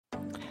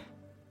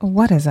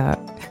What is up?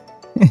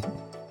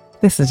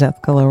 This is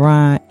Jessica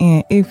Laurent,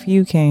 and if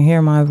you can't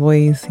hear my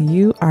voice,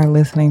 you are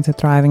listening to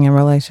Thriving in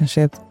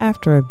Relationships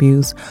After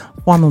Abuse,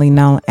 formerly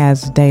known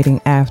as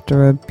Dating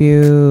After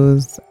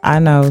Abuse. I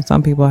know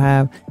some people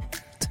have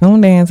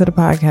tuned in to the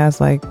podcast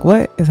like,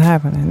 what is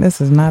happening?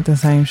 This is not the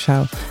same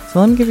show.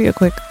 So let me give you a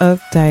quick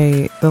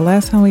update. The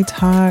last time we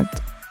talked,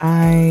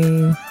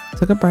 I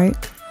took a break.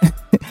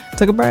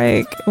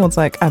 It was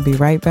like, I'll be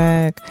right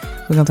back.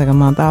 We're going to take a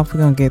month off.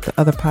 We're going to get the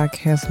other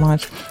podcast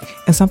launched.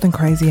 And something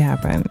crazy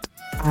happened.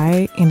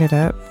 I ended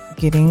up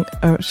getting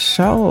a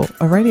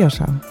radio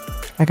show.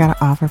 I got an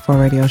offer for a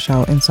radio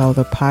show. And so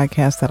the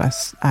podcast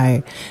that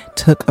I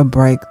took a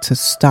break to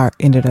start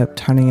ended up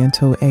turning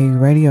into a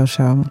radio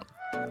show,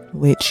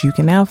 which you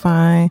can now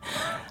find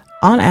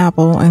on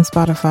Apple and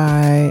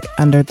Spotify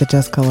under the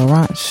Jessica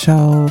Laurent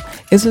Show.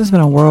 It's just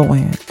been a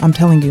whirlwind. I'm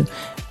telling you,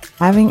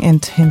 having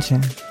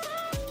intention,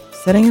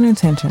 setting an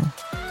intention,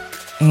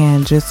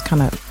 and just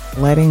kind of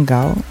letting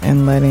go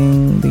and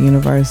letting the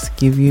universe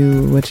give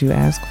you what you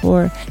ask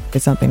for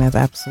is something that's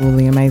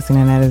absolutely amazing,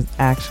 and that is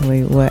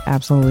actually what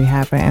absolutely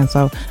happened. And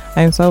so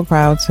I'm so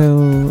proud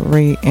to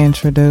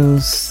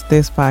reintroduce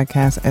this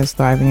podcast as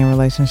Thriving in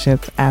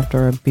Relationships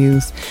After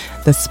Abuse.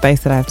 The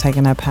space that I've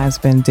taken up has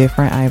been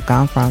different. I've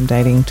gone from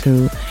dating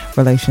to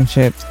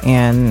relationships,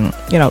 and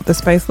the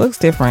space looks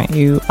different.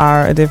 You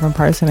are a different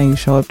person and you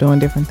show up doing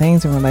different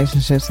things in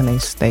relationships, and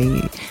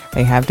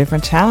they have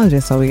different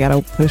challenges, so we got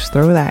to push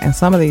through that. And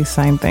some of these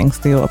same things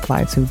still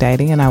apply to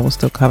dating, and I will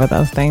still cover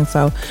those things,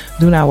 so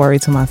do not worry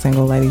to my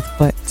single ladies.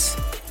 But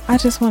I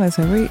just wanted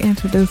to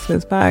reintroduce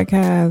this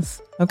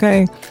podcast.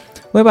 Okay,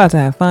 we're about to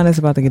have fun. It's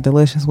about to get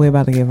delicious. We're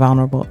about to get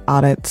vulnerable,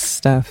 all that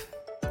stuff.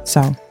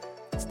 So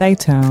stay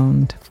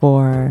tuned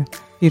for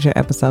future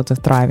episodes of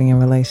Thriving in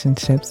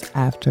Relationships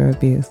After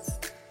Abuse.